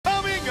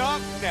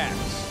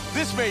fans,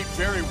 this may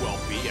very well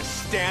be a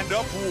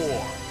stand-up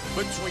war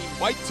between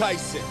Mike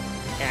Tyson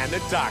and the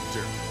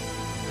Doctor.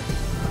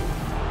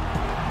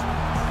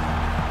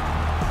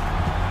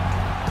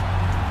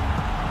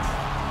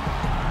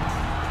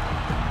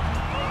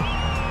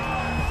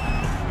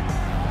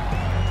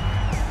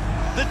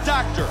 The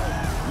Doctor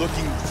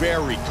looking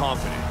very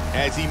confident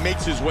as he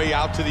makes his way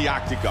out to the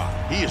octagon.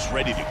 He is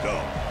ready to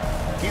go.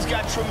 He's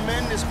got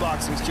tremendous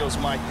boxing skills,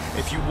 Mike.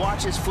 If you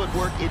watch his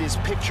footwork, it is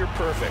picture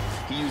perfect.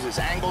 He uses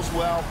angles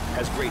well,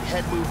 has great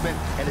head movement,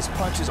 and his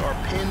punches are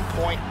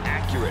pinpoint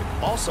accurate.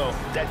 Also,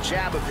 that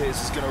jab of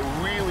his is going to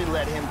really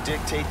let him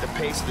dictate the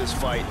pace of this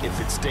fight if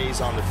it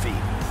stays on the feet.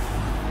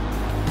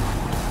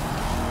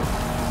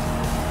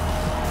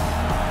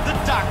 The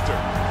Doctor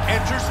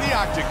enters the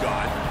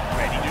octagon,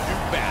 ready to do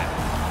battle.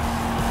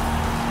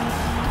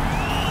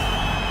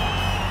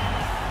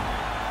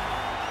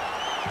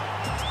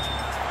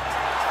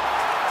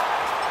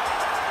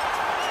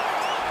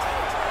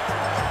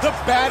 The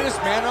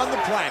baddest man on the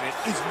planet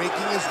is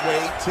making his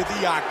way to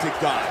the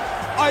octagon.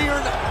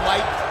 Iron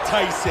Mike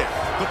Tyson,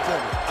 the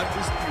former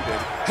undisputed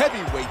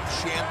heavyweight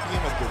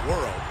champion of the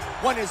world,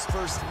 won his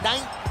first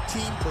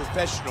 19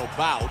 professional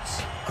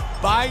bouts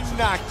by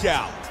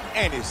knockout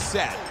and is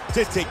set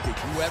to take the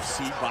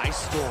UFC by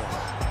storm.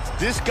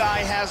 This guy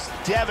has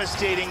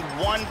devastating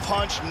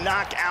one-punch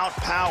knockout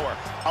power,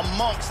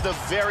 amongst the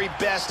very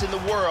best in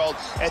the world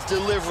at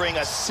delivering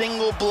a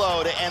single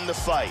blow to end the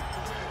fight.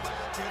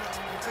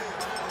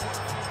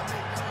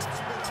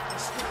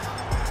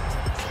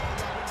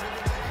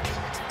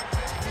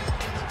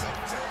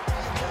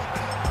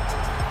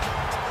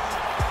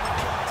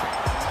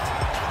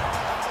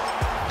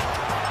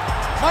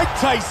 Mike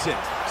Tyson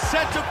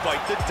set to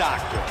fight the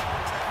Doctor.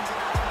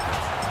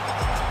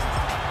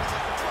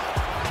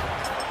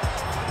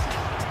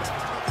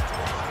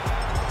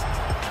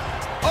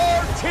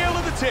 Our tale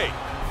of the tape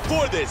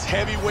for this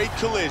heavyweight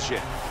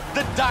collision.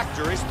 The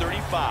Doctor is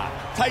 35.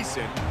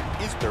 Tyson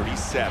is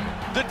 37.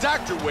 The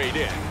Doctor weighed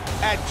in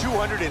at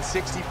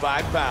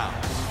 265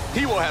 pounds.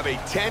 He will have a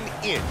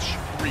 10-inch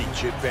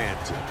reach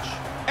advantage.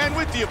 And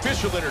with the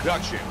official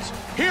introductions,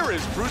 here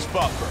is Bruce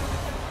Buffer.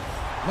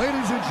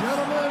 Ladies and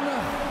gentlemen,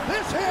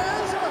 this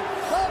is the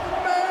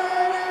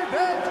main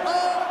event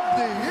of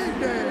the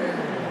evening.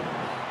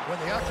 When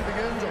the action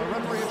begins, our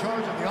referee in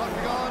charge of the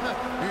octagon,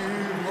 he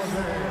was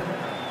in.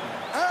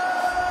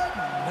 And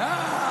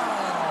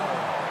now,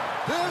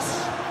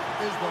 this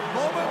is the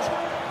moment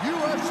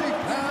UFC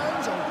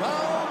fans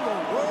around the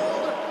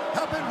world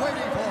have been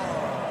waiting for.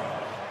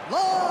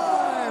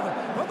 Live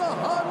from the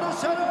Honda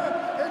Center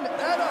in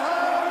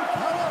Anaheim,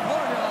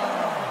 California.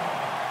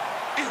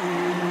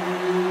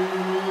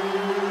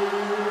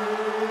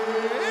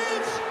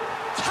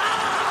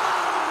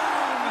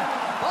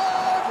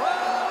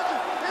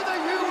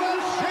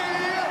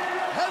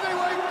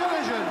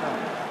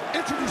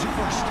 Introducing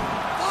first,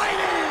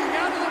 fighting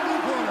out of the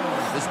blue corner.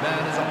 This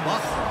man is a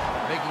boxer,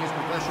 making his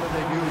professional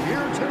debut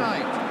here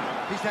tonight.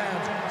 He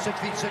stands 6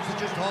 feet 6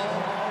 inches tall,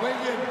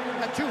 weighing in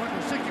at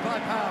 265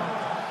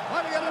 pounds.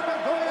 Fighting out of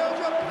Nagoya,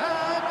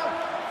 Japan,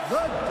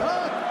 the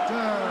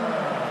Doctor.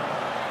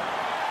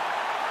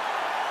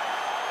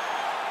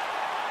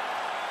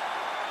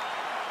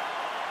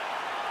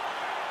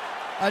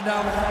 And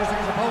now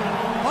introducing his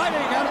opponent,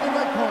 fighting out of the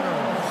red corner.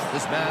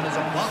 This man is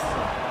a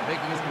boxer,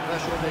 making his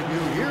professional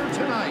debut here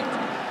tonight.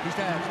 He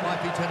stands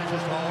 5 feet 10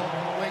 inches tall,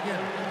 weighing in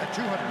at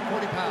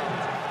 240 pounds.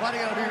 Fighting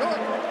out of New York,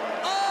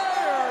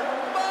 Iron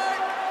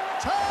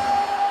Mike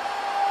Tyson!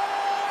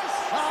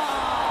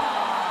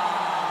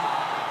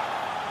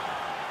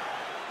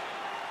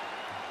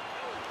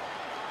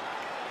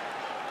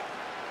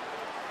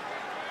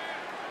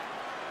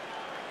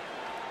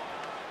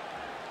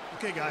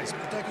 Okay, guys,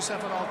 protect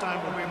yourself at all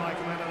times. Obey my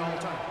command at all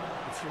times.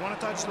 If you want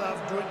to touch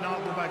left, do it now.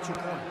 Go back to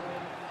your corner.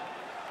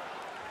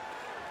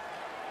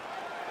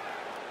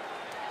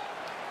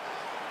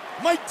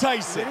 Mike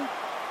Tyson,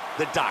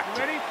 the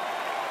Doctor. Ready?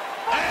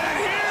 And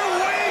here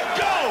we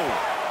go!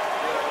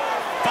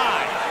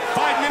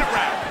 5-minute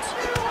rounds.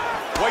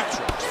 White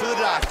trunks for the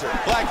Doctor,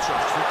 black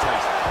trunks for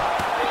Tyson.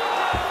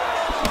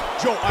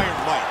 Joe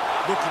Iron Mike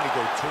looking to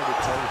go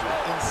toe-to-toe here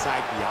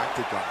inside the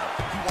octagon.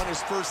 He won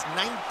his first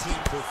 19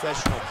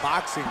 professional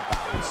boxing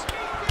bouts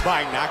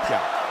by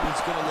knockout.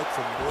 He's going to look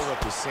for more of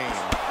the same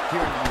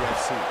here in the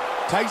UFC.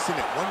 Tyson,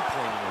 at one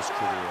point in his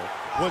career,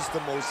 was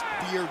the most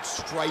feared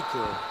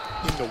striker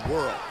in the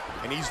world.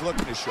 And he's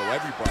looking to show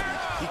everybody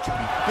he can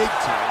be big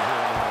time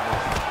here in MMA.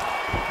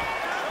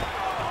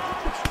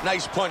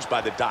 Nice punch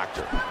by the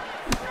Doctor.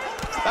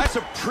 That's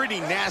a pretty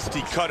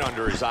nasty cut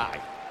under his eye.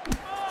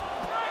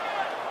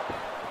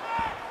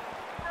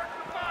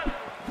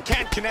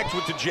 Can't connect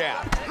with the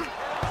jab.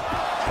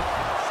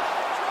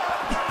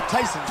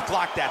 Tyson's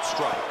blocked that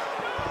strike.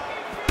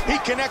 He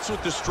connects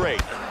with the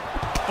straight.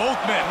 Both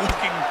men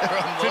looking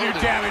to do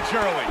damage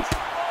early.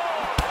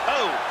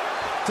 Oh,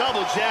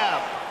 double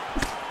jab.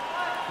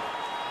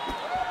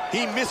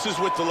 He misses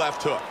with the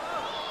left hook.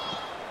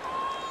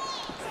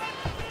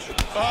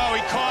 Oh,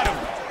 he caught him.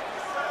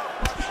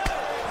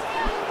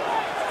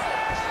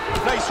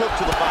 Nice hook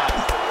to the body.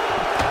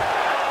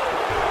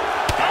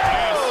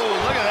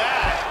 Oh, look at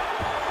that.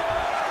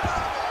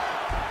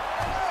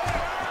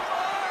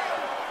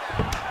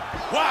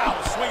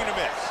 Wow, swing and a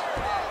miss.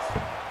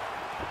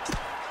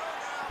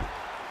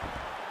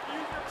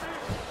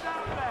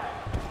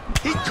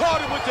 He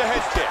caught him with the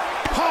head kick.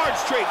 Hard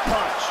straight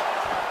punch.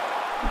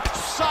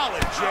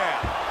 Solid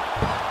jab.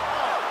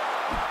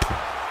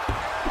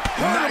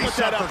 Nice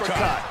that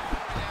uppercut.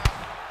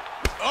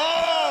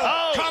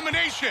 Oh,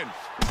 combination.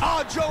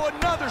 Oh, Joe,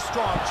 another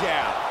strong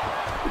jab.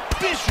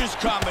 Vicious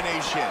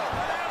combination.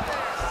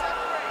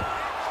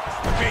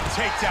 Big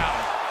takedown.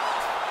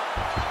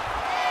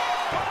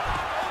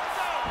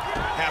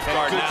 Half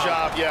guard now. Good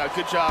job, yeah,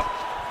 good job.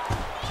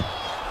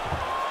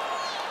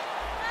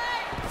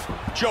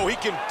 Joe, he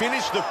can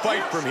finish the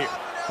fight from here.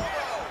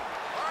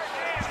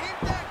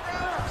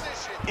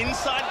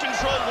 Inside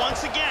control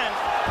once again.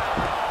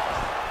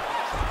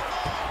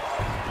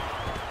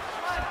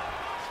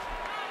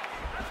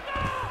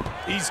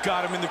 He's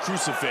got him in the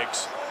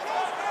crucifix.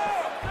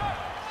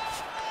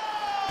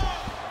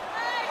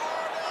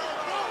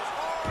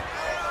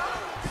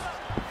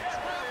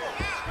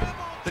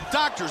 The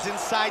doctor's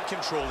inside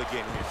control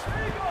again here.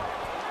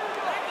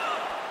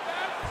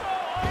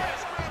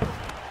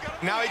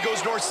 Now he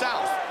goes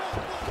north-south.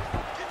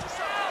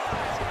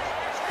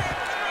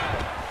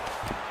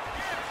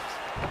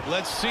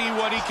 Let's see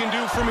what he can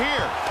do from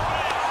here.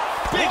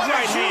 Big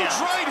right hand.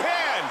 Huge right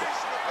hand.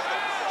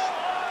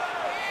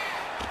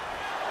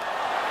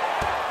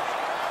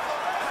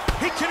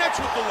 He connects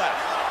with the left.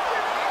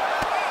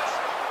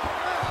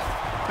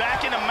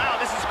 Backing him out.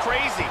 This is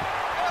crazy.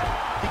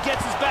 He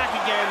gets his back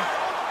again.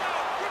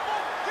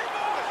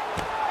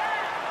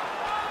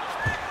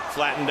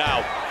 Flattened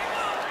out.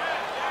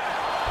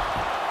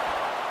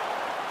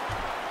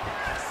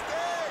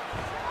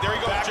 There he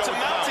goes. Back to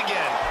mount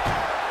again.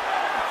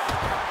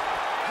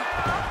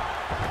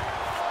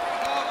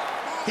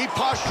 He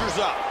postures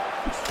up.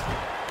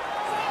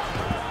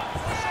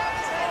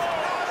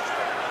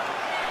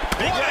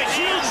 Big right hand.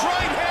 Huge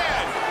right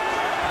hand.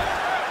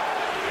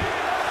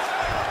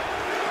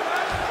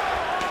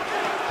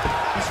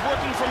 He's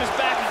working from his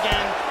back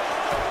again.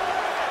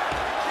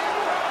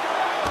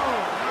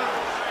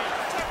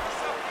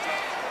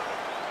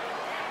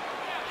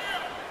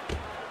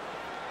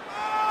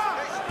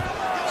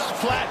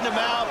 Flatten him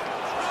out.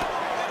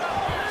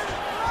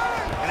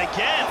 And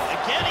again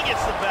he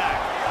gets the back.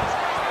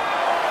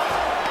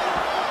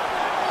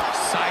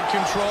 Side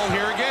control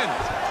here again.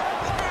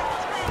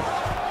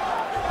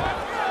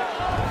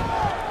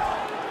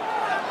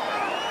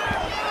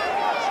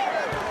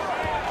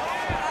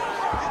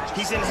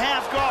 He's in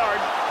half guard.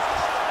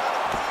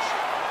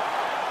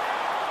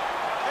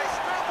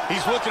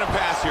 He's looking to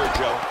pass here,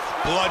 Joe.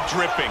 Blood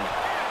dripping.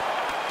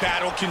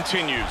 Battle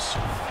continues.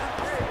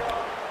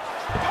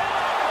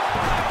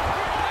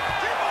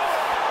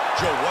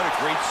 Joe, what a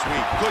great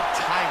sweep. Good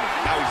timing.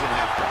 Now he's in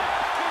half guard.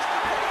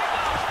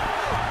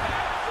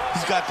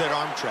 He's got that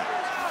arm trapped.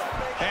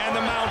 And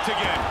the mount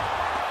again.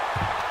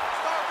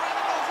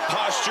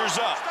 Postures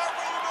up.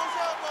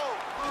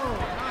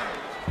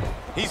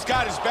 He's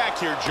got his back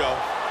here, Joe.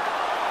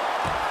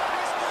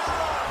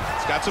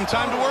 He's got some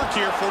time to work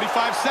here,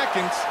 45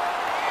 seconds.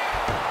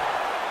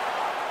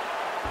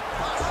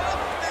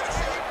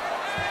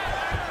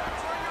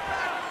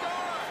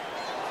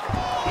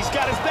 He's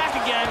got his back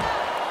again.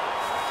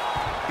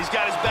 He's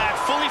got his back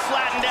fully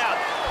flattened out.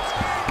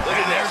 Look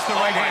at there's this. the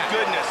right oh, my hand.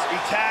 goodness. He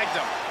tagged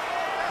him.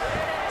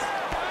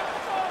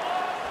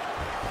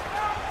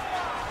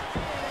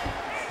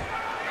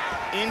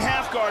 In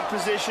half guard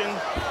position.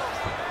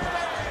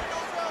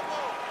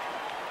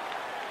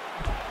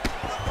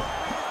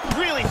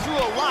 Really threw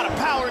a lot of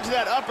power into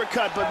that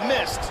uppercut, but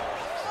missed.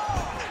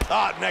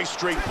 Ah, nice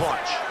straight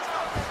punch.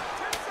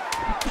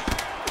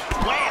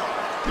 Wham!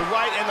 The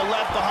right and the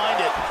left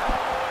behind it.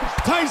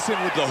 Tyson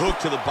with the hook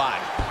to the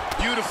body.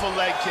 Beautiful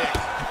leg kick.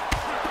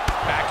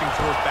 Back and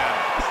forth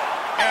battle.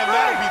 And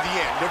that'll be the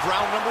end of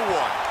round number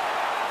one.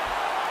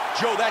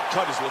 Joe, that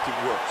cut is looking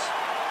worse.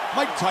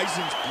 Mike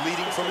Tyson's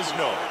bleeding from his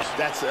nose.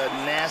 That's a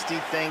nasty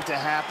thing to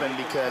happen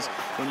because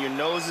when your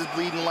nose is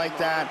bleeding like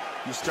that,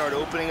 you start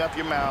opening up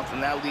your mouth,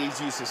 and that leaves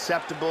you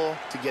susceptible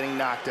to getting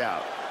knocked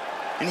out.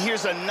 And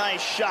here's a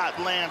nice shot,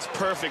 lands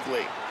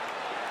perfectly.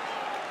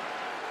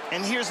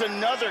 And here's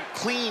another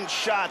clean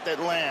shot that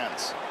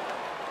lands.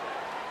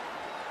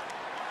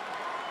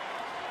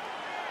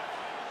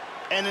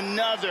 And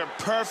another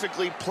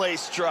perfectly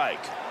placed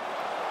strike.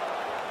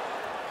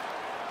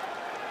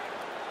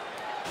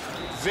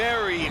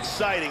 Very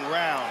exciting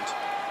round.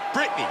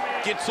 Brittany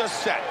gets us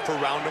set for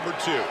round number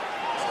two.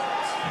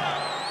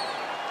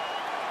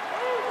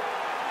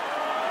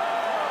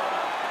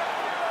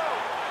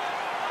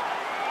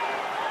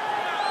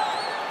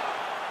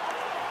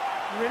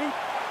 You ready?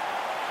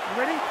 You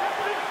ready?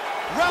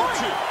 Round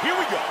two, here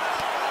we go.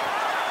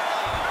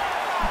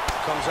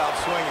 Comes out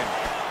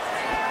swinging.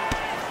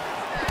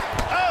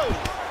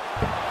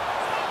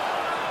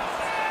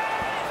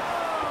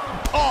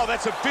 Oh,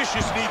 that's a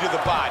vicious knee to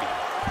the body.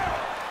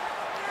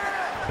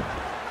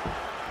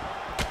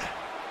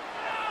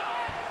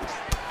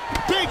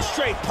 Good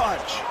straight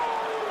punch.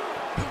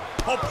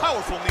 Oh,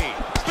 powerful knee.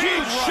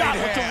 Huge shot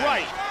with the hand.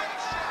 right.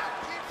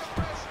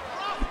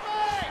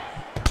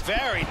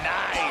 Very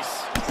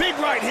nice. Big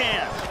right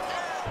hand.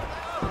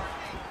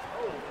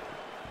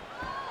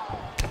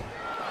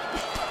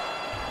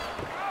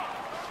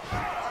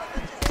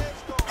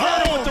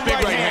 Oh,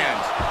 big right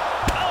hand.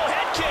 Oh,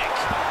 head kick.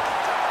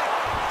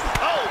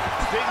 Oh,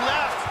 big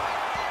left.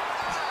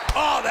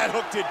 Oh, that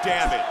hook did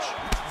damage.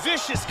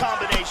 Vicious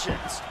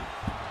combinations.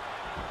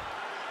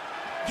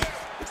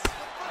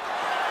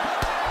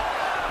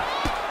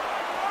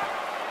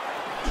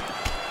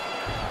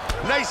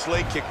 Nice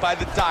leg kick by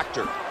the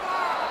doctor.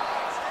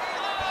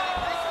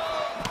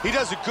 He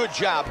does a good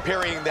job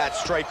parrying that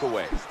strike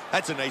away.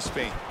 That's a nice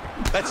feint.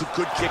 That's a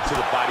good kick to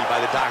the body by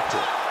the doctor.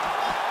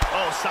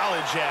 Oh,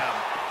 solid jab.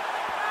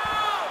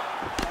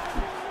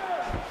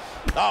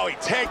 Oh, he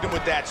tagged him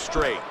with that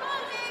straight.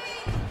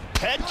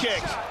 Head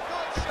kick.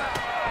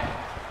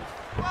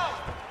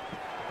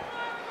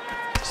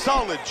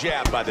 Solid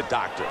jab by the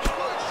doctor.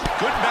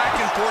 Good back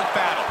and forth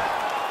battle.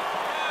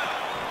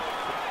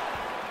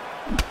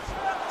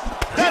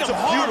 That's a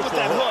beautiful with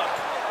that hook.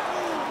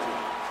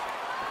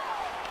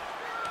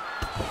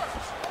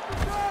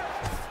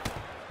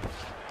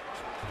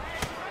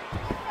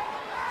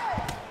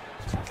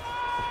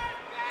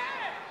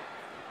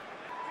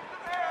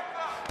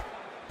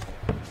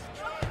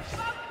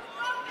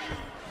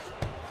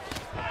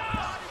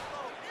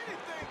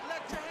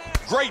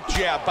 Great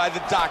jab by the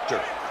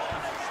doctor.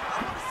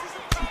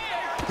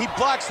 He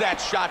blocks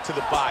that shot to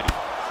the body.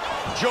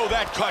 Joe,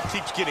 that cut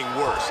keeps getting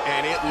worse,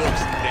 and it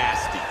looks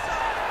nasty.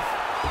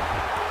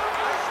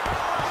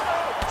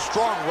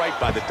 Strong right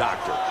by the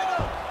doctor.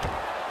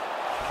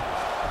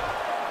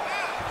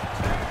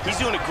 He's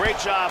doing a great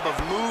job of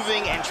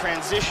moving and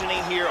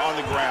transitioning here on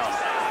the ground.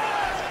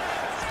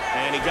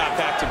 And he got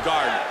back to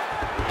guard.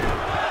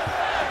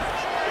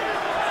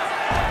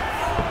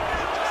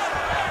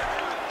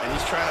 And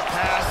he's trying to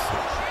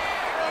pass.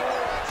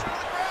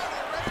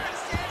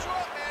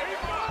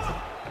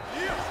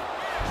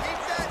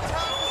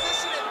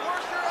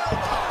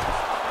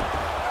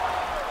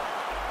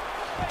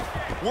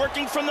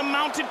 Working from the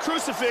mounted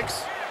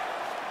crucifix.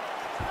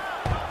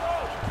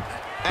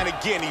 And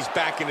again, he's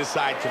back into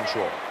side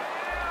control.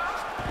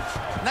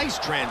 Nice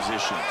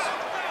transitions.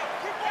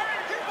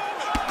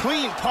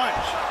 Clean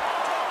punch.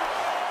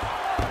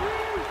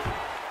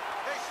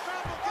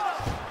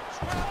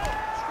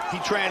 He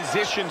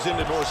transitions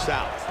into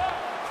north-south.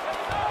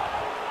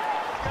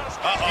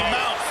 He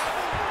mounts.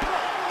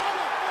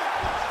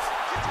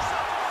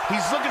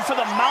 He's looking for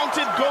the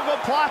mounted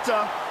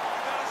gogoplata.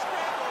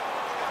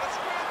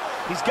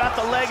 He's got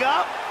the leg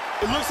up.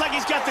 It looks like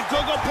he's got the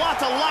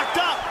gogoplata locked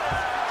up.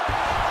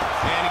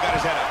 And he got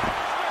his head up.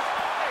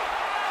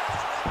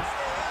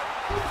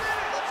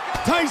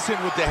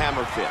 Tyson with the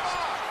hammer fist.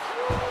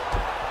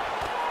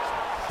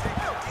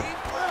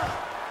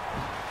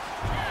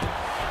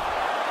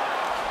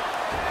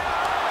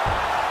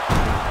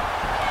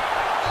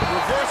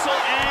 Reversal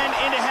and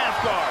into half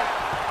guard.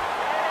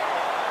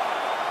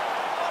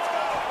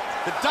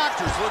 The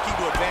doctor's looking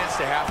to advance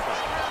to half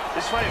guard.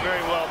 This fight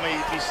very well may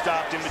be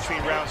stopped in between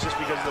rounds just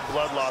because of the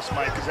blood loss,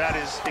 Mike, because that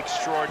is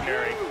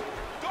extraordinary.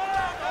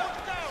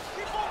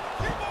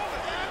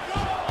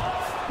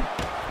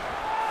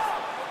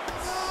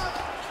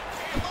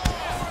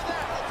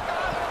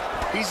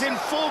 He's in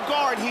full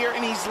guard here,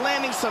 and he's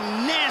landing some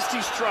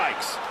nasty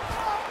strikes.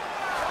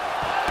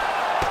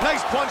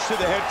 Nice punch to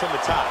the head from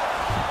the top.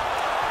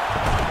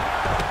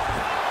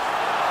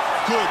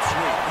 Good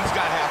sweep. He's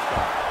got half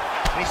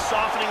guard. And he's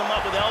softening him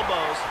up with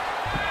elbows.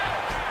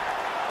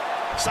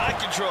 Side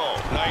control.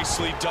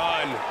 Nicely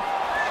done.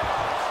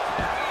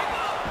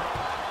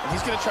 And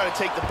he's going to try to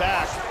take the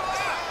back.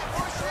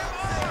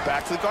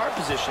 Back to the guard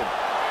position.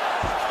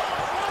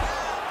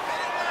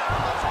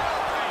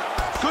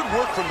 Good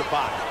work from the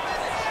body.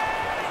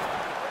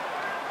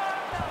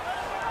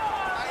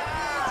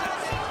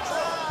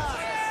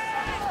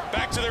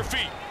 Back to their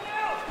feet.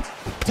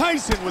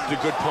 Tyson with the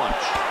good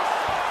punch.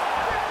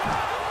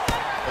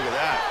 Look at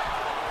that.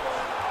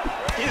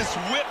 He just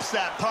whips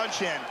that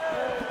punch in.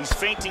 He's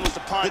feinting with the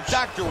punch. The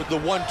doctor with the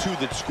 1-2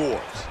 that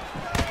scores.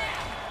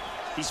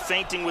 He's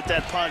feinting with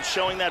that punch,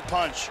 showing that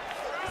punch.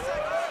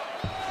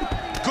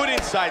 Good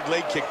inside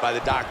leg kick by the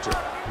doctor.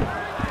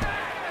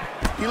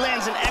 He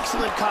lands an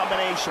excellent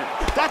combination.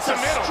 That's a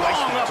middle. strong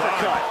Nicely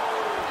uppercut.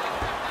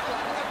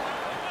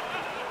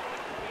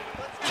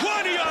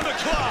 20 on the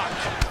clock.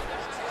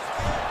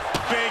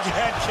 Big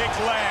head kick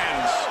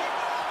lands.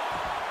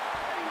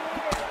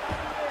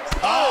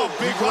 Oh,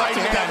 big right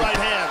With that hand. right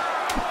hand.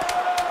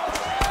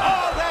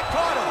 Oh, that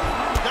caught him.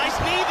 Nice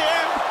knee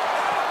there.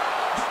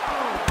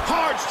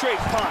 Hard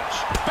straight punch.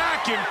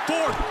 Back and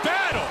forth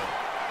battle.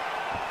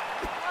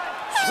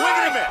 Swing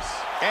and a miss.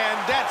 And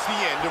that's the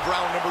end of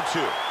round number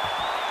 2.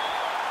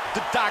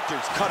 The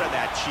doctor's cut on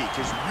that cheek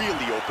has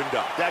really opened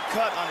up. That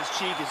cut on his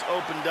cheek is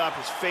opened up.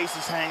 His face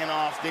is hanging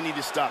off. They need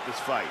to stop this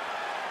fight.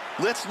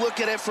 Let's look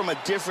at it from a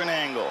different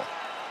angle.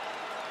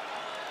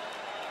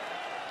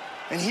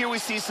 And here we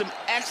see some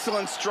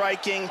excellent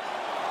striking,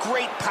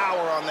 great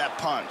power on that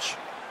punch.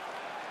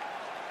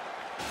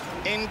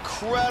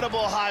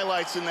 Incredible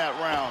highlights in that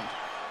round.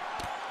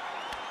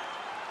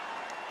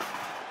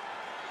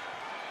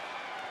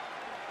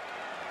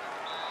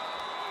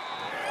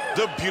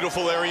 The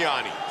beautiful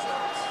Ariani.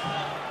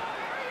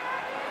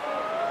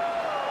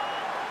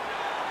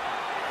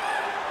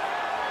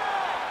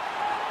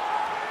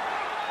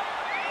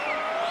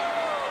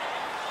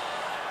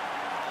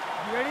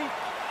 You ready?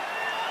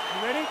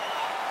 You ready?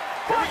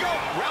 Here we go,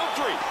 round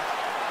 3.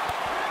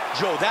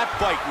 Joe, that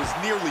fight was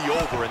nearly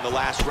over in the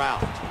last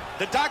round.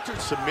 The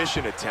doctor's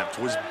submission attempt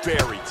was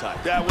very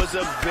tight. That was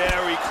a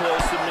very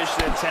close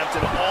submission attempt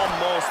and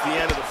almost the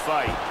end of the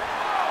fight.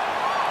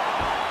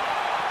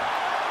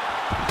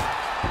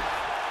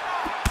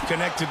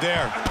 Connected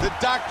there. The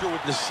doctor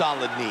with the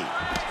solid knee.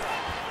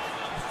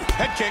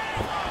 Head kick.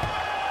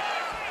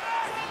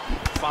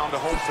 Found a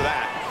home for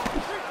that.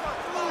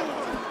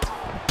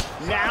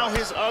 Now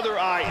his other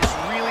eye is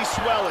really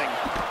swelling.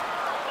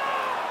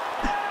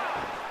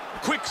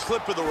 Quick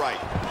slip of the right.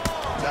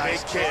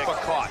 Nice Big kick,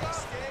 but caught.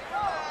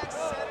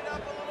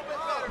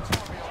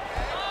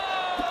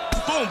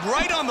 Boom,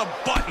 right on the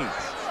button.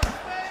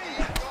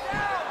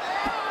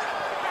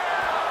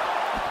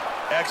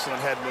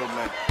 Excellent head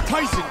movement.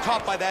 Tyson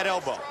caught by that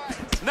elbow.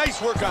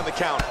 Nice work on the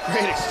counter.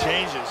 Great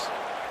exchanges.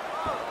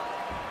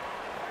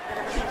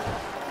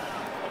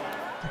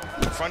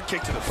 Front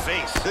kick to the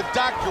face. The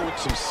doctor with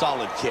some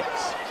solid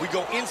kicks. We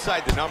go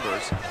inside the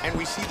numbers, and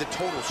we see the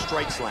total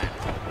strikes land.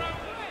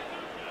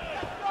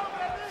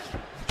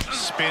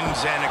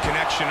 Spins and a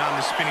connection on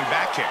the spinning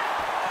back kick.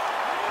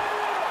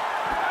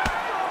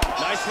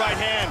 Nice right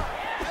hand.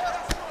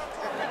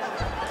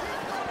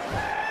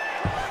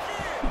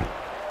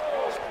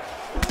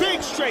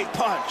 Big straight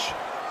punch.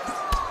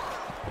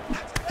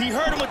 He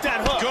hurt him with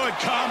that hook. Good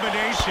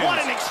combination. What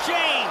an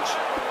exchange.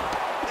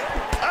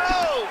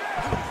 Oh!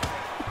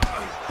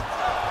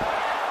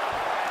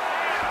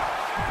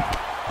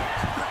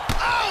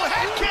 Oh,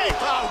 head kick.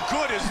 How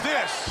good is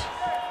this?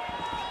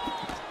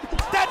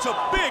 That's a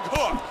big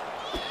hook.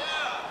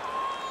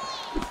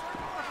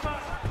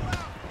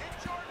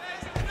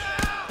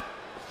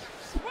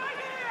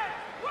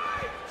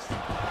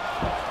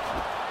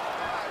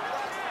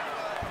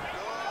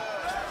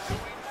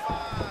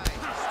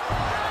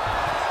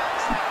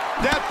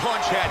 That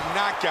punch had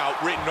knockout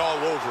written all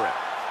over it.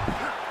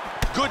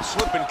 Good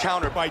slip and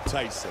counter by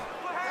Tyson.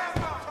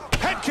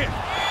 Head kick.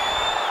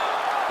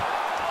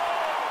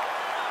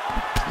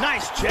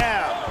 Nice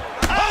jab.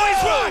 Oh,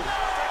 he's run!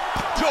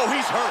 Joe,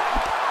 he's hurt.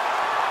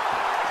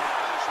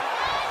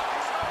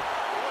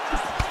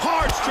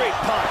 Hard straight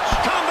punch.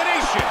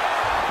 Combination.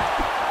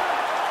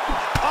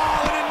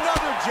 Oh, and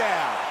another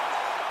jab.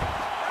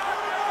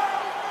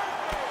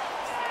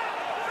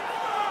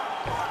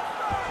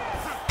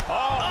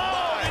 Oh,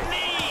 the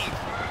knee.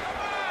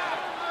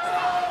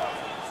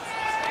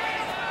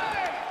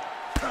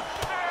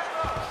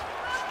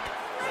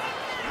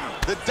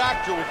 The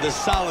doctor with the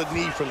solid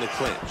knee from the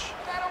clinch.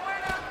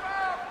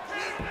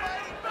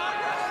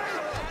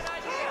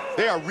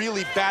 They are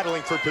really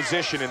battling for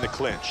position in the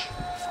clinch.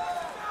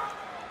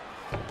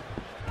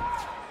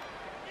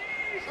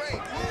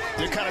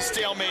 They're kind of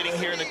stalemating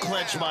here in the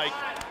clinch, Mike.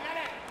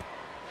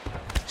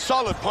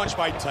 Solid punch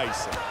by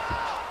Tyson.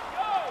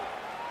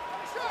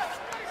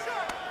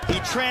 He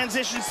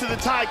transitions to the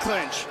tie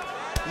clinch.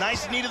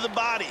 Nice knee to the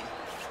body.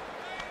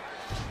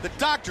 The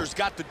doctor's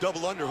got the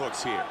double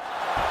underhooks here.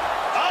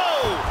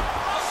 Oh!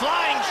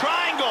 Flying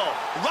triangle.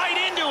 Right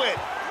into it.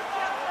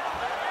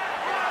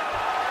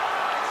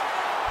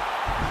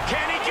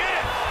 Can he get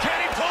it?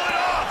 Can he pull it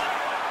off?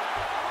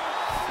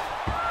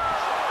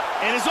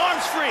 And his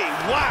arm's free.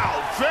 Wow,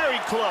 very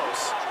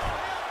close.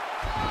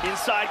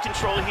 Inside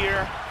control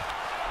here.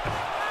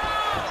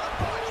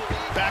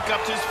 Back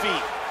up to his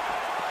feet.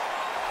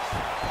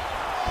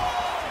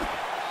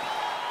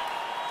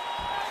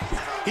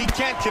 He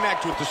can't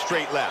connect with the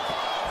straight left.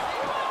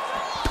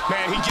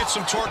 Man, he gets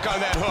some torque on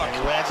that hook. And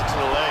he lands it to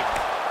the leg.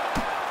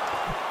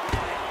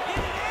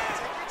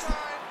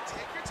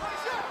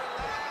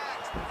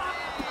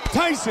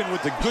 Tyson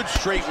with the good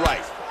straight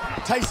right.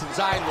 Tyson's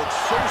eye looks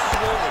so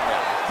swollen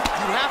now.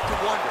 You have to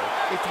wonder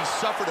if he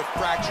suffered a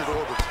fractured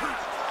orbital.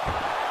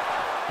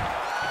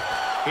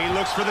 He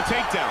looks for the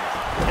takedown.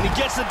 And he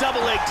gets the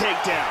double leg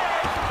takedown.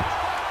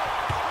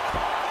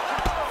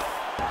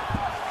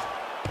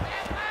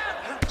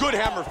 Good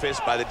hammer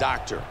fist by the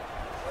doctor.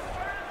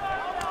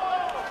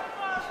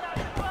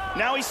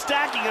 Now he's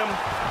stacking him.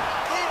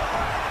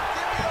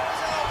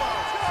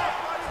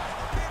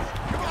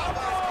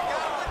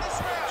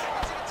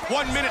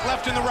 1 minute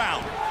left in the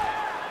round.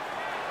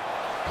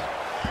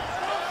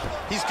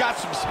 He's got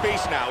some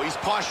space now. He's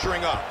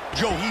posturing up.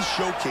 Joe, he's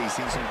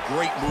showcasing some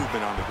great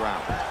movement on the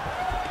ground.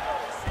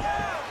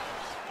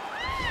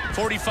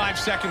 45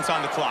 seconds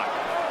on the clock.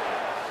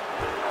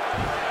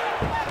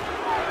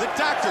 The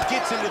doctor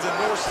gets into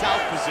the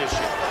north-south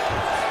position.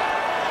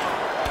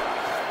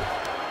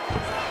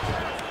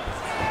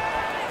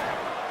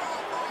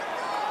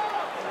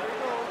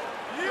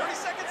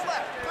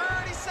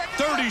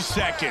 30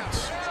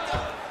 seconds.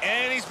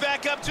 And he's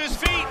back up to his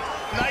feet.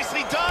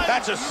 Nicely done.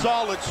 That's a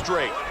solid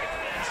straight.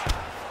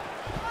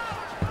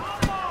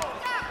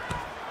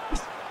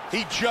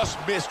 He just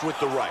missed with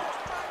the right.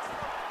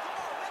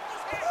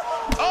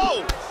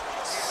 Oh!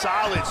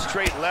 Solid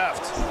straight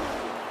left.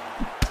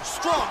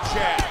 Strong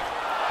jab.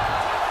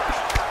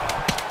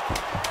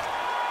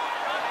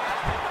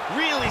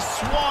 Really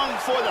swung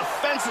for the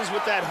fences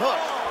with that hook,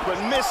 but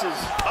misses.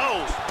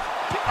 Oh,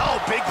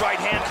 big right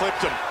hand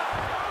clipped him.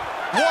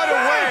 What a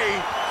way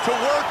to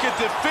work at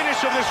the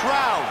finish of this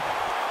round.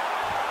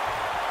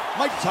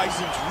 Mike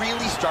Tyson's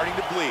really starting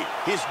to bleed.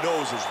 His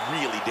nose is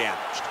really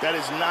damaged. That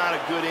is not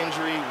a good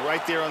injury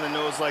right there on the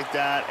nose like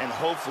that, and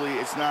hopefully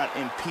it's not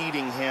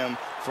impeding him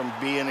from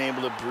being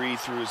able to breathe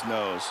through his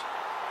nose.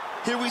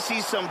 Here we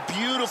see some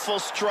beautiful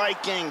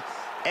striking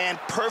and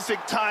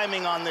perfect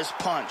timing on this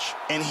punch.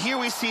 And here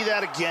we see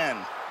that again.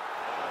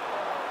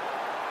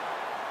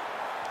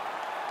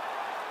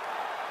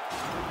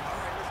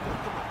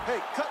 Hey,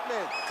 cut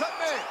man, cut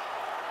man.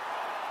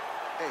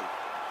 Hey,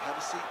 have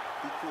a seat,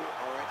 be cool,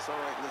 all right, it's all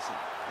right, listen.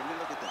 Let me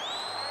look at that.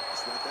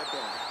 It's not that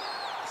bad.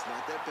 It's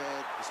not that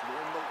bad. It's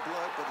more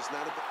blood, but it's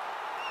not a...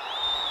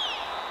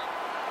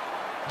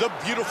 The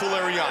beautiful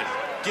Ariani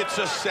gets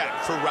us set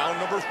for round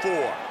number 4.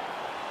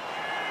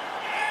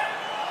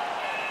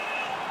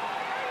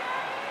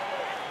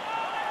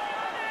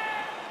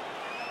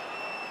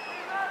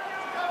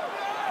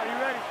 Are you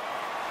ready?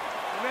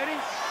 You ready?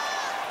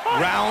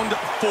 Round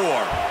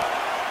 4.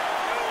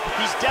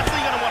 He's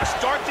definitely going to want to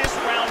start this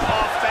round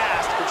off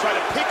fast and try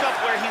to pick up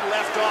where he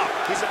left off.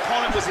 His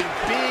opponent was in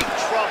big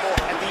trouble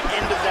at the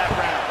end of that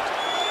round.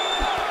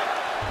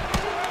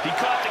 He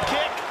caught the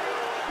kick.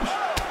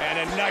 And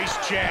a nice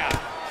jab.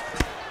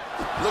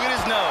 Look at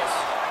his nose.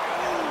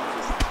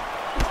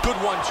 Good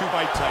 1-2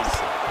 by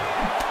Tyson.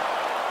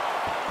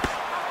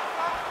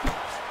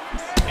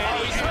 And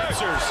he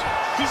answers.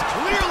 He's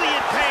clearly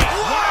in pain.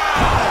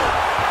 Wow!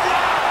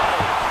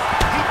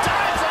 He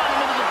dives on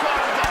him into the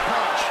guard with that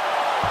punch.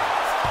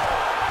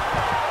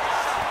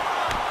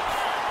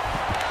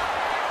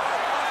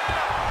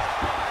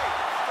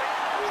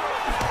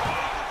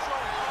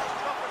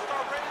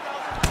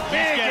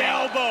 Big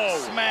elbow.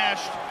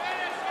 Smashed.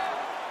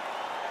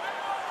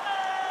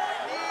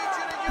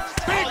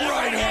 Big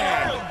right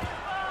hand.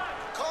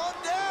 Calm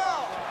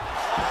down.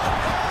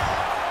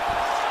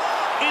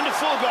 Into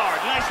full guard.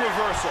 Nice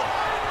reversal.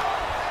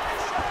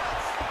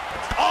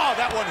 Oh,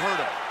 that one hurt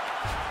him.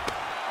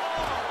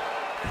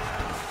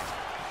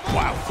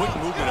 Wow, quick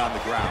movement on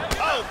the ground.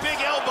 Oh,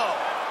 big elbow.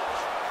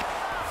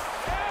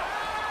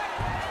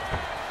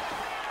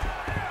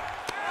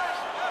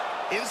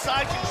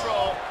 Inside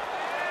control.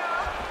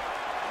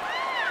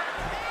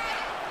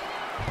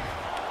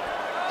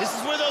 This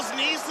is where those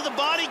knees to the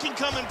body can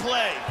come and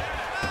play.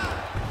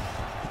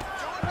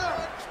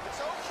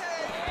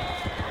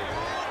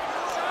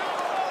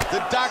 The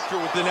doctor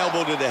with an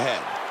elbow to the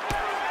head.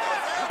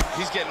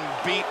 He's getting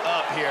beat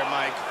up here,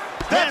 Mike.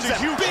 That's a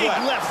huge big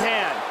left. left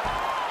hand.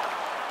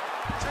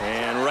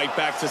 And right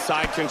back to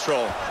side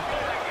control.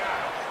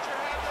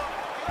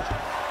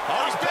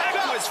 Oh, he's back to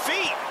his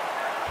feet.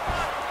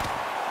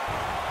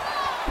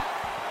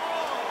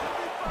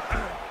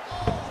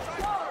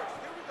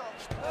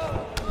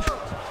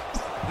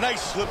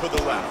 Nice slip of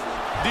the left.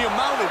 The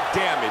amount of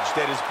damage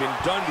that has been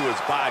done to his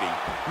body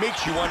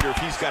makes you wonder if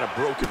he's got a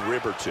broken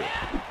rib or two.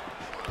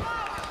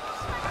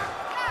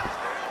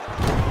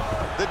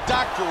 The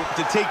doctor with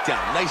the takedown.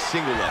 Nice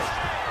single leg.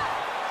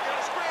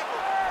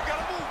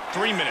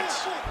 3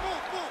 minutes.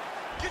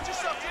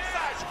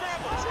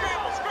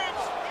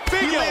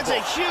 Big He lands elbow.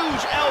 a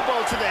huge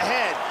elbow to the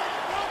head.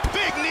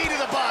 Big knee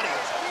to the body.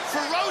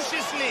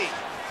 Ferocious knee.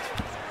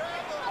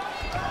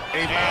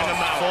 And the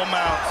mount. Full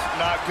mount.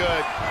 Not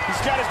good. He's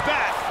got his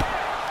back.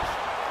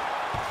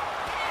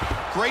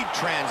 Great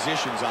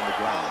transitions on the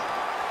ground.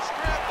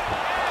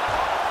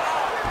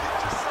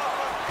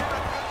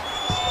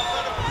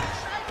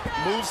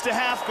 Moves to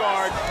half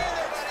guard.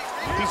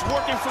 He's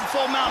working from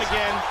full mount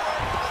again.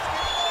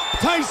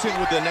 Tyson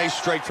with a nice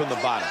strike from the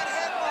bottom.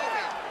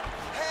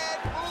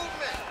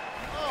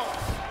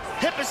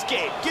 Hip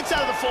escape. Gets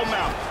out of the full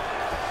mount.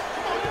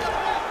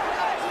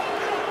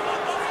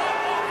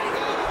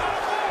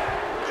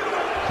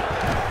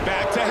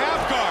 Back to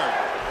half guard.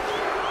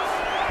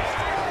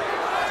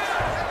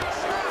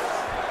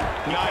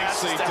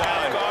 Nicely To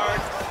half done.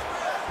 guard.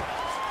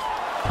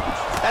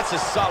 That's a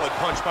solid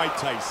punch by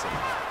Tyson.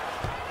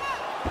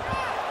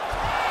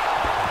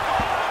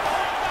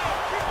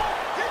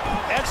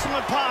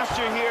 Excellent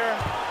posture here.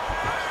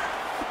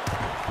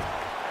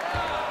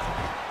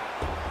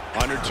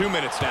 Under 2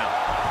 minutes now.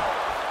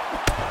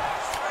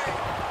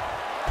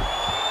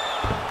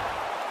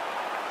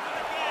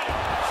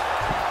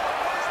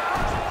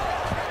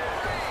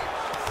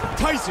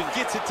 Tyson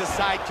gets it to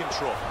side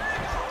control.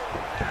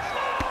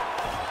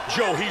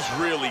 Joe, he's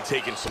really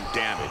taking some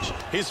damage.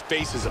 His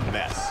face is a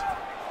mess.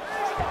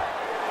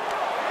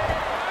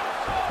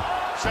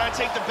 Trying to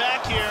take the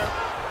back here.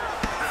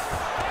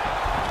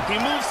 He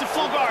moves to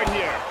full guard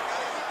here.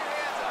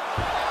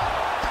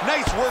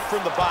 Nice work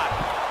from the bottom.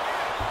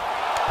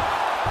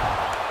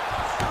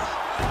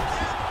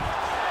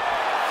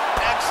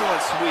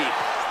 Excellent sweep.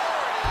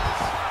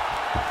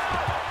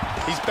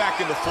 He's back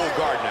into full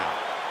guard now.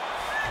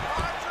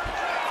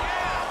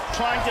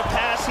 Trying to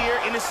pass here,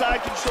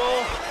 inside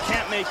control,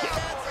 can't make it.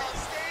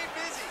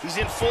 He's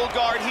in full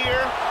guard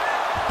here.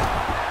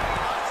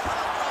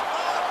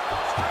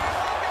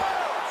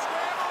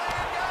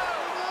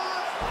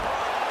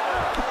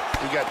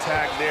 He got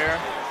tagged there.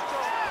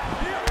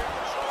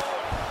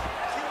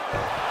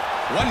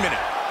 1 minute.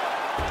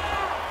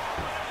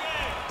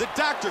 The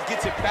doctor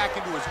gets it back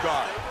into his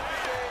guard.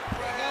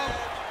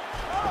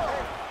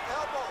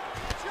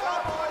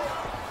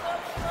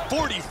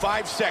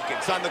 45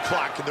 seconds on the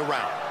clock in the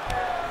round.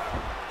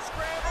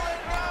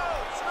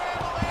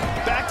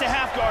 Back to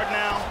half guard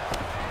now.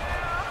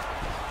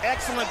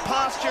 Excellent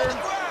posture.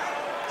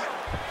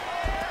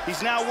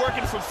 He's now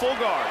working from full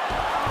guard.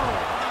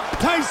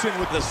 Tyson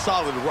with the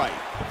solid right.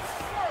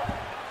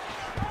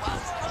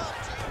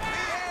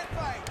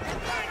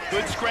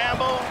 Good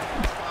scramble.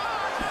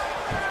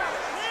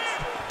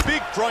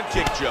 Big front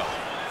kick, Joe.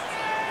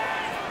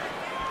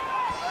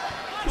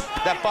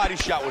 That body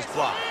shot was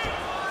blocked.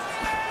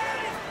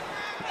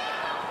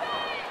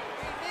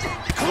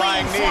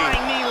 Flying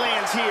knee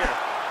lands here.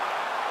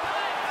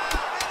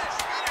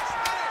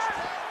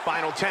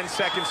 Final 10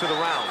 seconds of the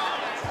round.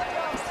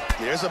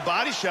 There's a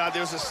body shot.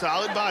 There's a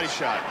solid body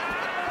shot.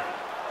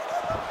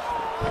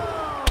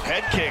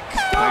 Head kick.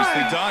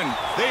 Nicely done.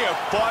 They have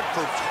fought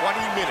for 20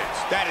 minutes.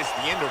 That is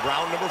the end of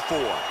round number 4.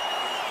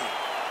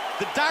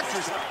 The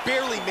doctors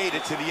barely made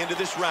it to the end of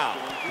this round.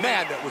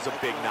 Man, that was a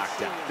big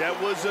knockdown. That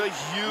was a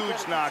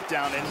huge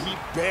knockdown, and he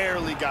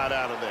barely got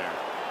out of there.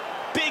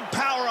 Big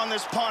power on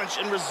this punch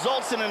and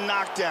results in a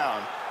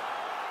knockdown.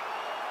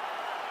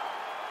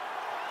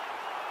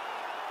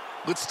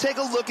 Let's take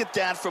a look at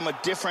that from a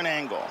different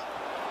angle.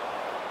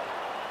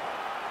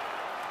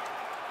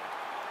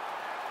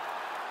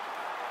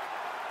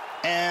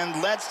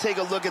 And let's take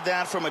a look at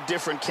that from a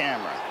different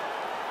camera.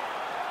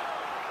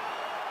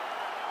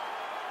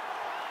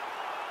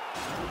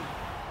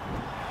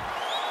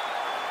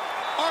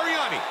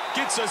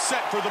 Gets us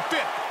set for the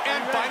 5th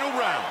and final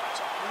round.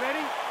 You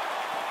ready?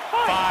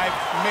 5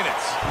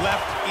 minutes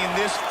left in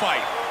this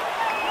fight.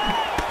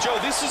 Joe,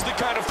 this is the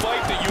kind of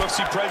fight that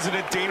UFC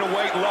President Dana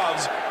White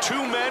loves. 2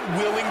 men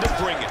willing to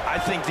bring it. I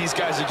think these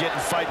guys are getting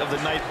fight of the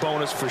night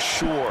bonus for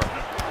sure.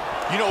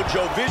 You know,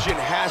 Joe, vision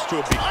has to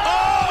be...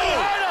 Oh, he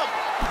hurt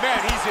him! Man,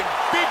 he's in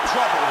big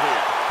trouble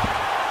here.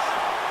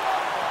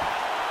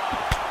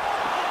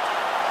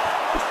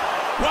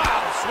 Wow,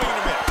 swing and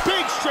a miss.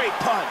 Big straight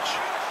punch.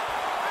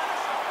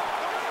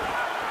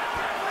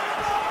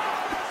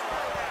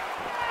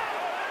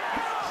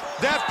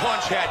 That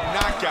punch had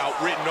knockout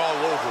written all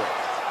over it.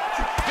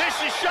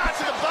 Vicious shot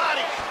to the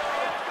body.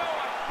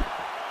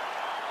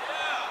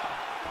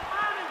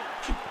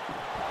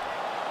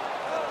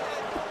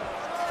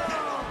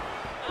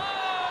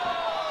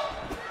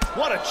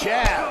 What a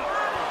jab.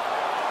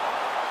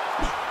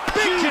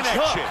 Big Huge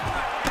connection. Hook.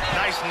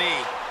 Nice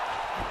knee.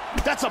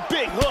 That's a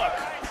big hook.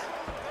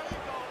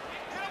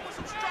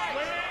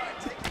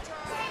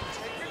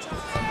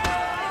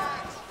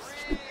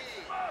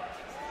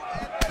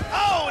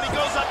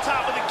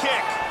 Top of the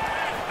kick.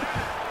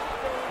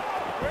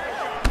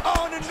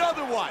 Oh, and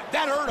another one.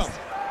 That hurt him.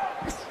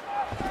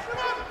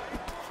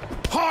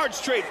 Hard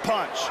straight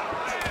punch.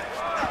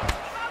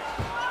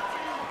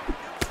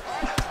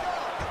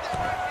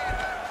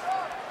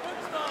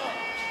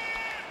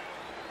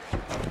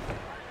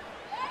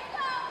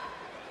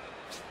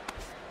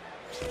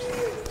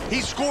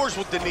 He scores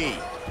with the knee.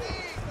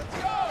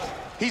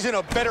 He's in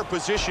a better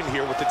position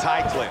here with the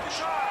tie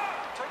clinch.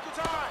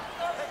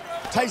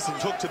 Tyson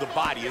took to the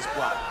body as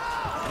blocked.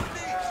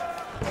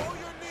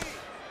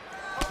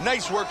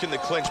 Nice work in the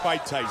clinch by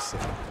Tyson.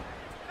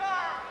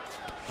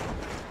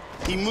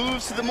 He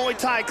moves to the Muay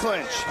Thai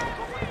clinch.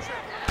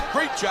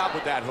 Great job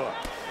with that hook.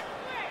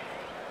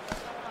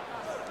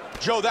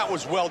 Joe, that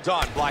was well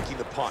done, blocking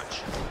the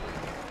punch.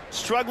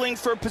 Struggling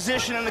for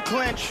position in the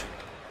clinch.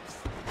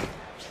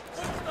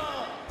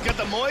 Got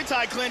the Muay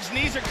Thai clinch,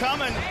 knees are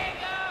coming.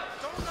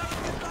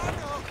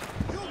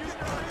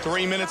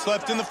 3 minutes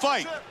left in the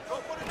fight.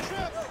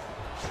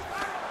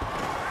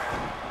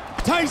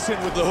 Tyson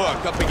with the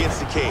hook up against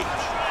the cage.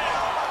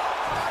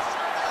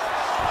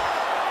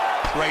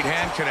 Right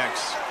hand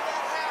connects.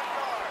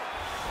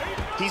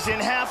 He's in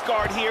half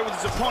guard here with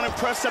his opponent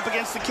pressed up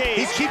against the cage.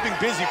 He's keeping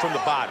busy from the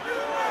bottom.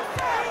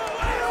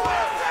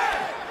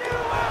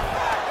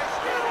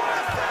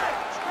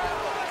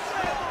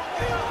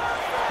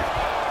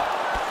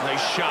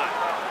 Nice shot.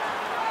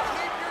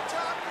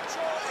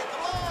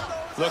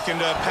 Looking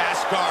to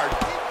pass guard.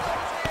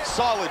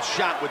 Solid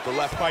shot with the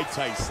left by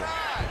Tyson.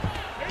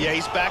 Yeah,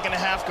 he's back in a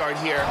half guard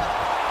here.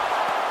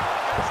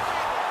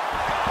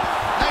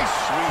 Nice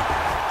sweep.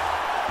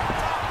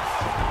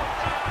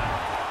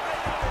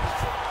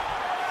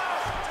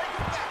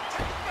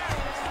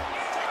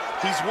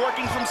 He's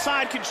working from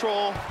side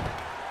control.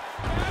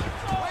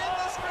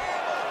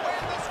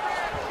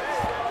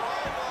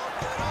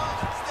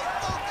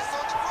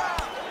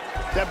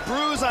 That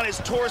bruise on his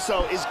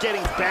torso is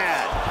getting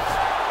bad.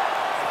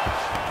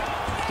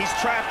 He's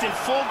trapped in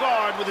full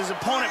guard with his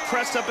opponent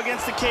pressed up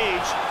against the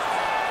cage.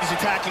 He's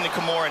attacking the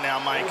Kimura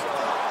now, Mike.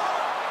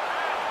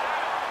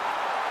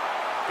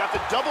 Got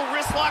the double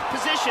wrist lock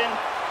position.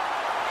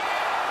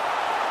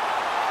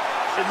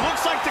 It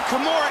looks like the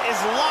Kimura is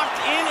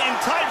locked in and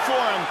tight for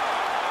him.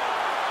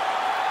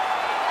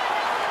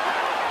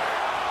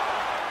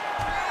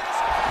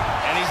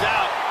 And he's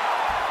out.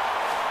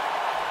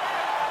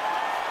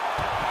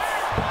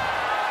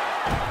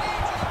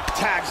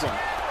 Tags him.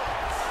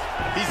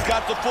 He's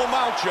got the full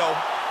mount, Joe.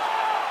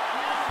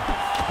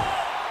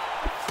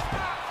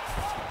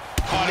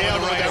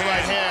 Nailed with that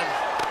right hand.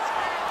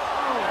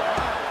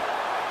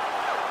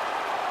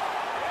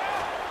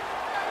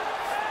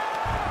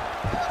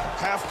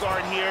 Half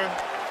guard here.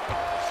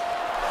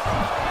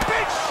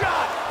 Big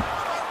shot!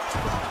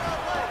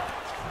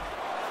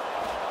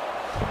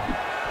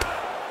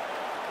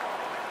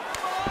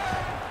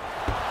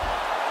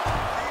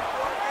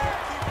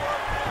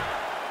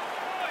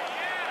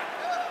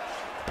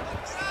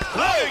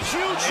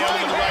 Huge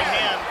right with the right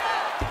hand.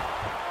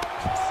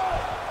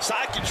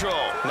 Side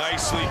control.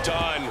 Nicely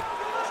done.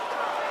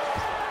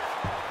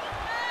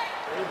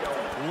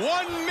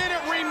 1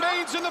 minute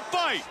remains in the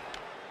fight.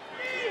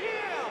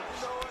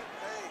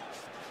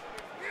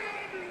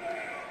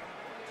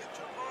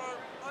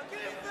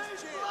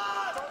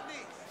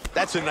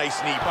 That's a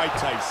nice knee by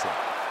Tyson.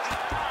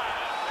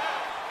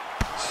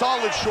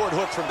 Solid short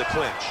hook from the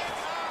clinch.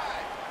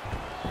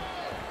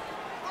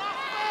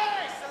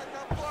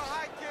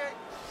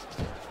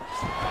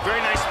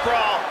 Very nice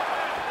sprawl.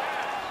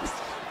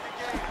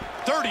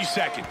 30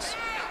 seconds.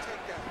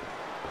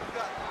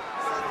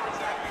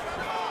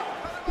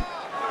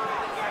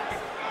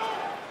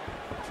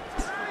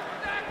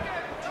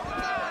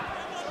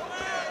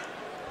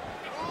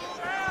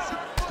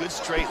 Good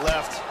straight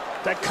left.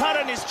 That cut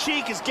on his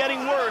cheek is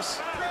getting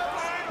worse.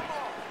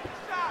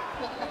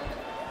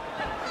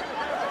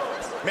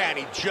 Man,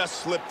 he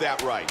just slipped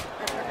that right.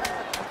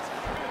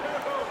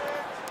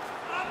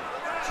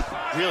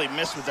 Really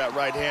missed with that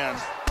right hand.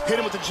 Hit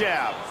him with the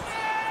jab.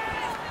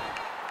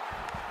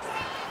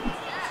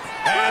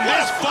 And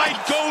this fight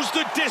goes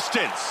the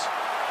distance.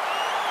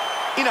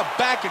 In a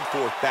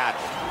back-and-forth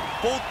battle,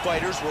 both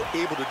fighters were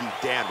able to do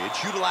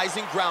damage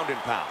utilizing ground and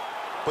pound.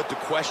 But the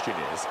question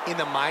is, in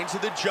the minds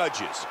of the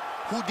judges,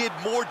 who did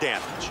more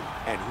damage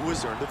and who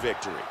has earned the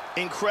victory?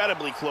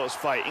 Incredibly close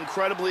fight,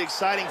 incredibly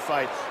exciting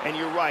fight. And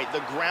you're right,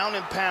 the ground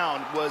and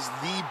pound was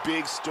the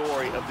big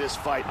story of this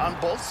fight on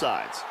both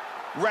sides.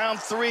 Round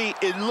 3,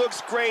 it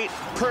looks great,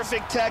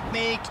 perfect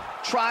technique,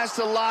 tries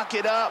to lock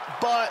it up,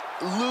 but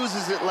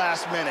loses it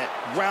last minute.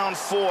 Round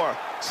 4,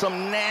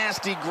 some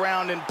nasty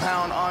ground and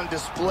pound on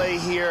display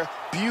here.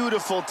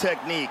 Beautiful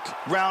technique.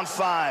 Round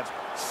 5,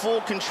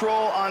 full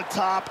control on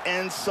top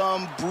and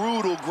some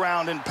brutal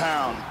ground and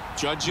pound.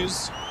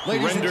 Judges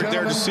Ladies and rendered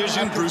their gentlemen,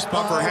 decision. after Bruce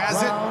Buffer 5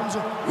 has rounds,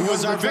 it. Who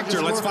is our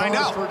victor? Let's find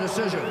out. For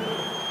decision.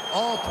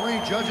 All 3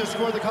 judges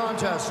scored the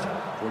contest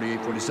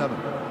 48-47. For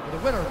the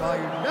winner by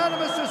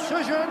unanimous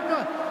decision, Iron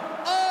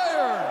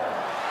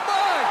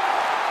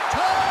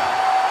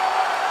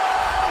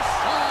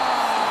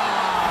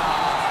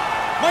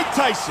Mike Tyson. Mike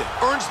Tyson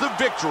earns the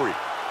victory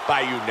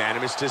by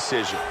unanimous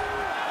decision.